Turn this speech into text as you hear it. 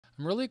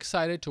I'm really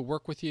excited to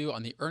work with you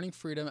on the Earning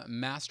Freedom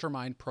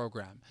Mastermind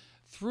program.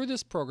 Through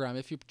this program,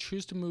 if you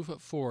choose to move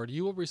it forward,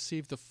 you will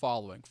receive the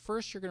following.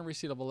 First, you're going to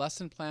receive a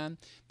lesson plan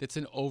that's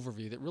an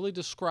overview that really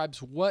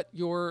describes what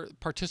your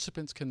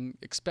participants can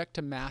expect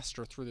to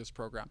master through this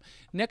program.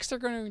 Next, they're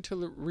going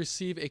to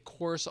receive a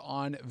course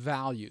on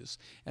values.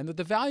 And what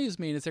the values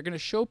mean is they're going to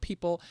show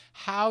people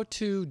how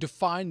to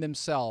define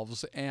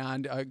themselves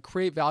and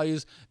create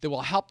values that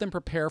will help them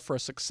prepare for a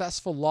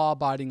successful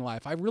law-abiding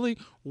life. I really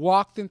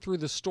walk them through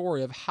the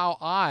story of how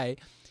I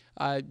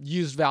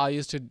used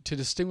values to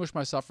distinguish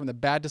myself from the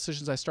bad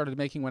decisions I started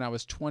making when I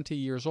was 20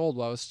 years old,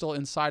 while I was still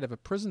inside of a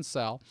prison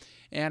cell.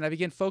 And I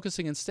began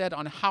focusing instead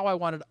on how I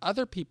wanted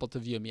other people to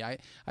view me. I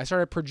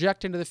started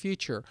projecting into the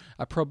future,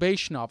 a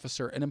probation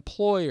officer, an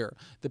employer,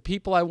 the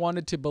people I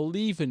wanted to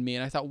believe in me.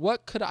 And I thought,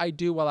 what could I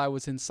do while I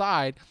was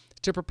inside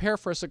to prepare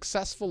for a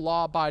successful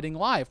law-abiding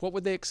life? What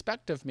would they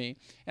expect of me?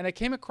 And I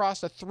came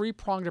across a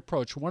three-pronged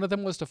approach. One of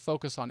them was to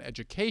focus on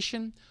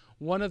education.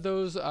 One of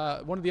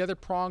the other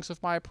prongs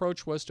of my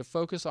approach was to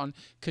focus on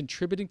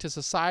contributing to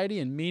society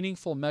in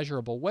meaningful,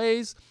 measurable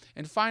ways.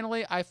 And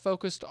finally, I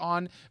focused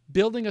on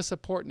building a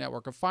support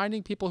network of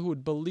finding people who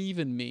would believe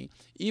in me,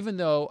 even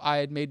though I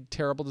had made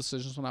terrible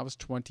decisions when I was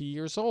 20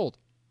 years old.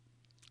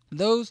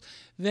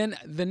 Then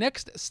the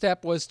next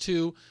step was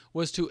to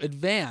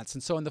advance.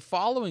 And so in the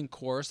following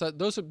course,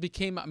 those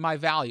became my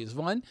values.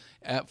 One,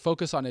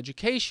 focus on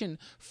education,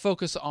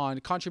 focus on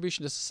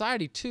contribution to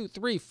society. 2,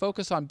 3,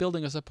 focus on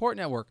building a support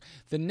network.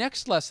 The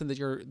next lesson that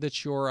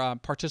your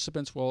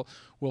participants will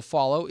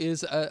follow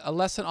is a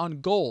lesson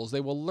on goals.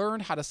 They will learn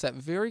how to set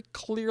very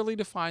clearly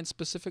defined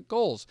specific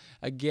goals.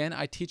 Again,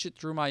 I teach it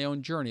through my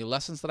own journey,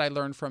 lessons that I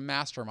learned from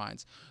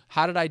masterminds.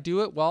 How did I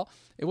do it? Well,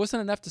 it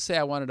wasn't enough to say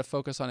I wanted to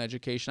focus on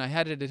education. I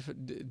had to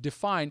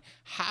define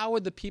how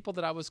would the people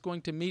that I was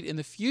going to meet in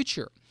the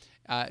future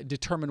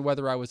determine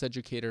whether I was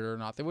educated or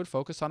not. They would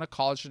focus on a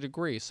college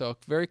degree. So a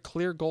very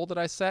clear goal that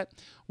I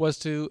set was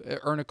to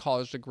earn a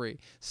college degree.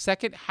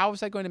 Second, how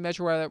was I going to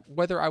measure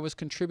whether I was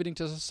contributing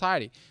to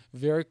society?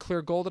 Very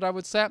clear goal that I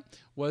would set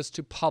was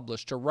to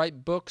publish, to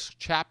write books,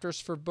 chapters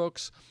for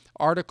books,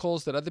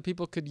 articles that other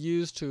people could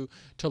use to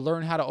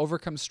learn how to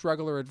overcome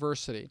struggle or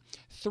adversity.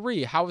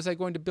 3, how was I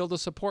going to build a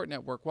support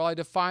network? Well, I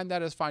defined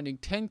that as finding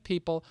 10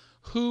 people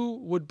who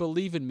would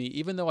believe in me,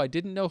 even though I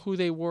didn't know who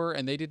they were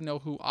and they didn't know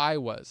who I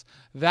was.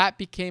 That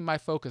became my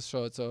focus.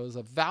 So it was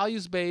a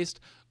values-based,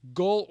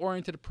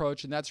 goal-oriented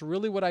approach, and that's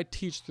really what I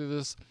teach through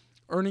this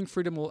Earning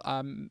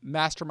Freedom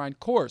Mastermind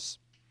course.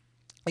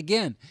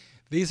 Again,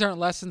 these aren't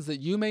lessons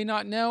that you may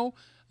not know,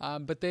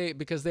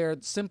 because they're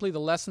simply the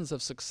lessons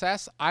of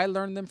success. I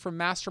learned them from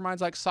masterminds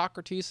like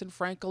Socrates and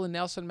Frankl and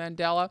Nelson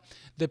Mandela.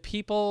 The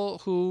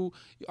people who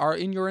are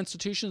in your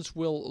institutions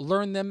will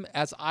learn them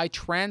as I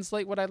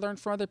translate what I learned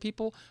from other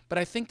people, but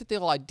I think that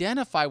they'll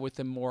identify with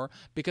them more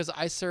because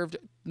I served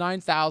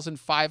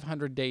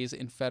 9,500 days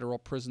in federal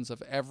prisons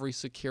of every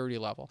security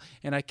level.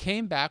 And I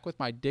came back with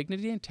my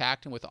dignity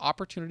intact and with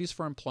opportunities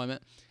for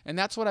employment, and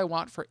that's what I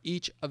want for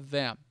each of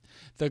them.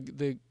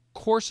 The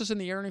courses in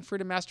the Earning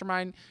Freedom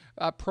Mastermind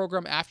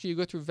program, after you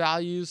go through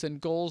values and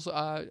goals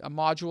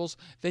modules,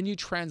 then you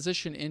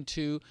transition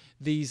into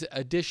these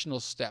additional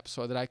steps,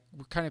 so that I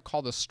kind of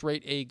call the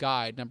straight A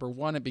guide. Number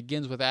 1, it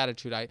begins with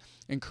attitude. I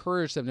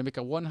encourage them to make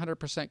a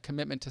 100%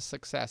 commitment to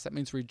success. That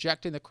means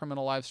rejecting the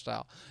criminal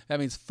lifestyle. That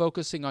means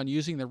focusing on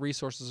using the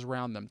resources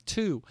around them.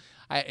 2,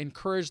 I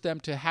encourage them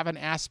to have an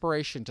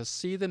aspiration, to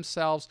see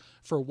themselves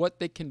for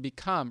what they can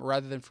become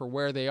rather than for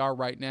where they are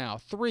right now.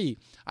 3,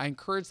 I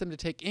encourage them to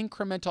take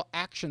incremental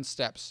action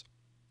steps,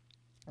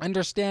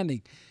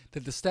 understanding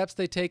that the steps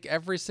they take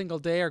every single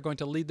day are going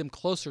to lead them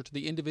closer to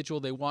the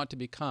individual they want to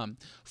become.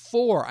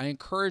 4, I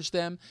encourage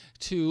them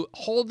to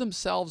hold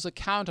themselves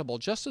accountable,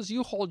 just as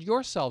you hold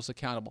yourselves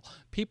accountable.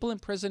 People in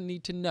prison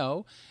need to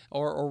know,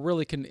 or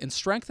really can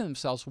strengthen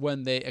themselves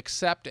when they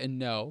accept and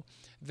know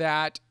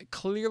that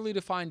clearly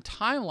defined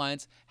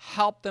timelines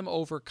help them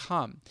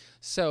overcome.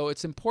 So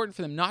it's important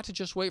for them not to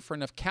just wait for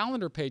enough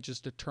calendar pages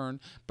to turn,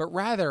 but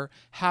rather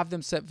have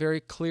them set very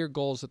clear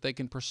goals that they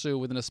can pursue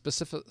within a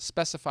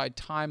specified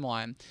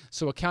timeline.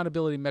 So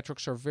accountability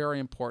metrics are very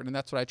important, and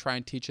that's what I try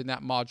and teach in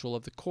that module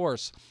of the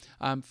course.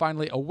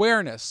 Finally,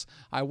 awareness.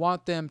 I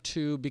want them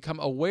to become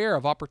aware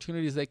of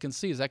opportunities they can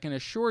seize. I can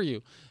assure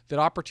you that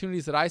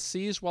opportunities that I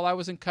seized while I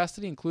was in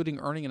custody, including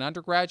earning an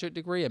undergraduate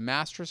degree, a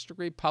master's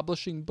degree,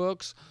 publishing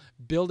books,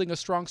 building a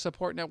strong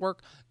support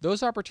network,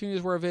 those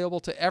opportunities were available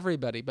to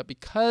everybody. But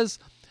because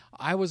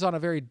I was on a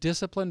very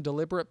disciplined,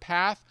 deliberate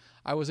path,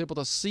 I was able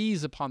to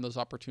seize upon those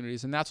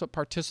opportunities, and that's what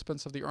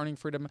participants of the Earning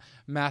Freedom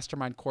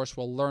Mastermind course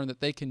will learn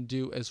that they can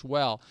do as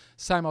well.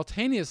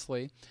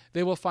 Simultaneously,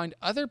 they will find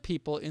other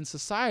people in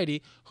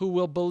society who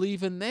will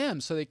believe in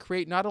them, so they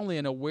create not only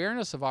an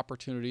awareness of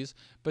opportunities,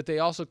 but they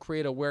also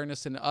create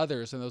awareness in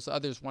others, and those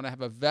others want to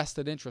have a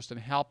vested interest in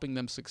helping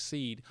them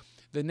succeed.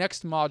 The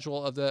next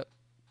module of the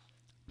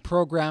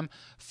program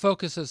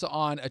focuses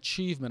on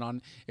achievement, on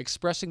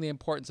expressing the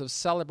importance of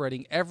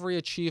celebrating every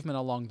achievement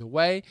along the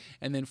way.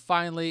 And then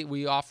finally,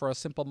 we offer a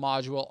simple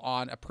module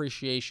on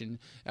appreciation,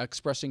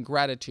 expressing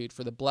gratitude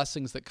for the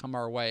blessings that come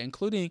our way,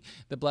 including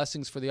the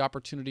blessings for the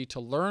opportunity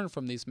to learn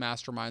from these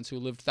masterminds who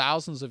lived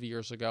thousands of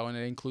years ago. And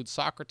it includes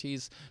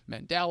Socrates,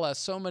 Mandela,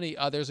 so many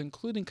others,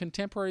 including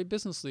contemporary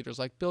business leaders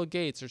like Bill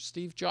Gates or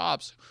Steve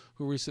Jobs,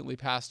 who recently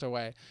passed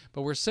away.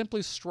 But we're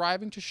simply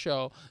striving to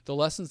show the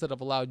lessons that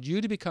have allowed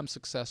you to become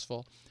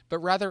successful, but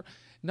rather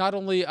not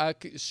only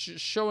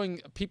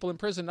showing people in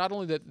prison not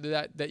only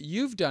that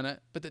you've done it,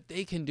 but that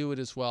they can do it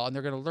as well. And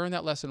they're going to learn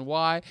that lesson.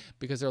 Why?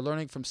 Because they're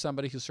learning from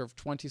somebody who served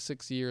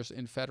 26 years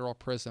in federal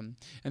prison.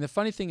 And the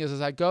funny thing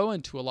is I go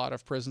into a lot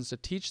of prisons to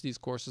teach these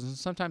courses, and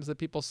sometimes the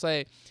people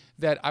say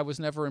that I was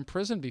never in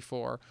prison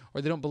before,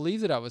 or they don't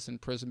believe that I was in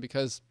prison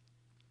because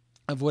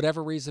of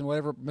whatever reason,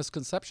 whatever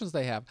misconceptions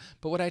they have.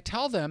 But what I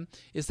tell them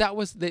is that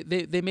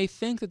they may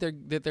think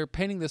that they're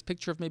painting this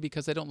picture of me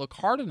because they don't look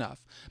hard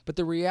enough. But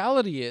the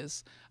reality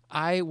is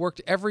I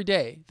worked every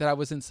day that I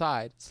was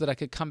inside so that I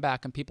could come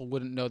back and people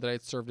wouldn't know that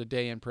I'd served a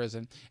day in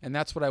prison. And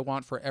that's what I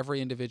want for every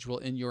individual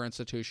in your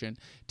institution,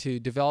 to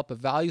develop a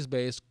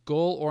values-based,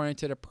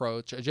 goal-oriented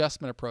approach,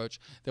 adjustment approach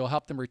that will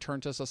help them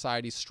return to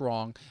society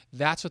strong.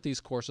 That's what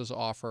these courses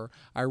offer.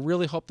 I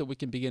really hope that we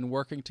can begin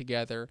working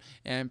together,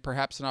 and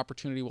perhaps an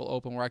opportunity will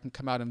open where I can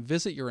come out and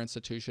visit your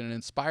institution and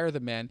inspire the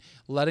men,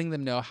 letting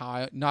them know how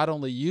I not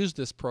only used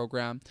this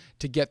program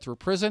to get through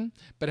prison,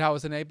 but how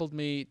it's enabled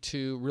me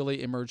to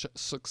really emerge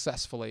successfully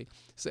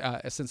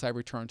since I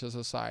returned to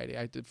society.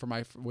 I did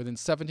within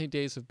 17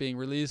 days of being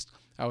released,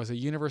 I was a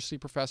university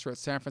professor at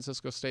San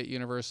Francisco State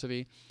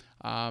University.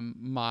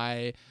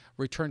 My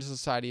return to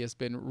society has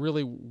been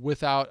really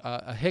without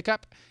a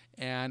hiccup,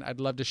 and I'd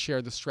love to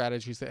share the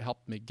strategies that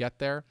helped me get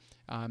there,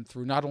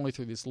 not only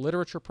through these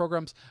literature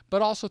programs,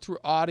 but also through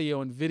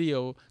audio and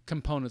video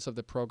components of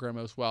the program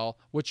as well,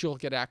 which you'll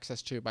get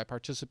access to by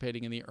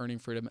participating in the Earning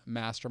Freedom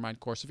Mastermind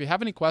course. If you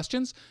have any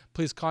questions,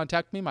 please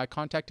contact me. My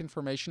contact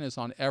information is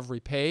on every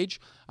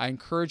page. I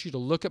encourage you to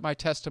look at my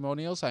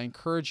testimonials. I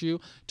encourage you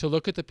to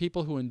look at the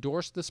people who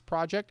endorsed this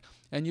project,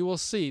 and you will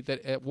see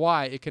that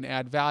why it can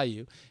add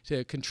value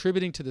to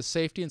contributing to the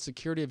safety and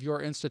security of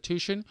your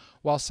institution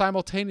while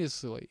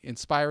simultaneously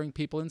inspiring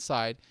people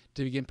inside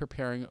to begin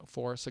preparing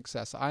for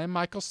success. I am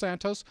Michael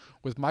Santos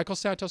with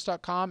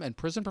michaelsantos.com and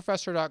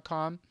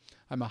prisonprofessor.com.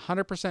 I'm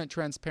 100%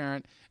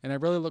 transparent, and I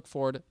really look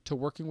forward to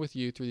working with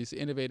you through these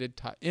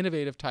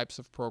innovative types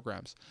of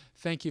programs.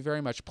 Thank you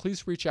very much.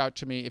 Please reach out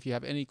to me if you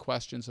have any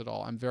questions at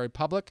all. I'm very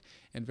public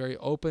and very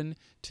open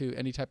to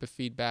any type of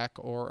feedback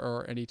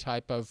or any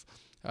type of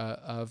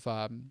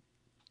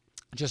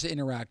just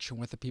interaction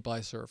with the people I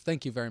serve.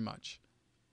 Thank you very much.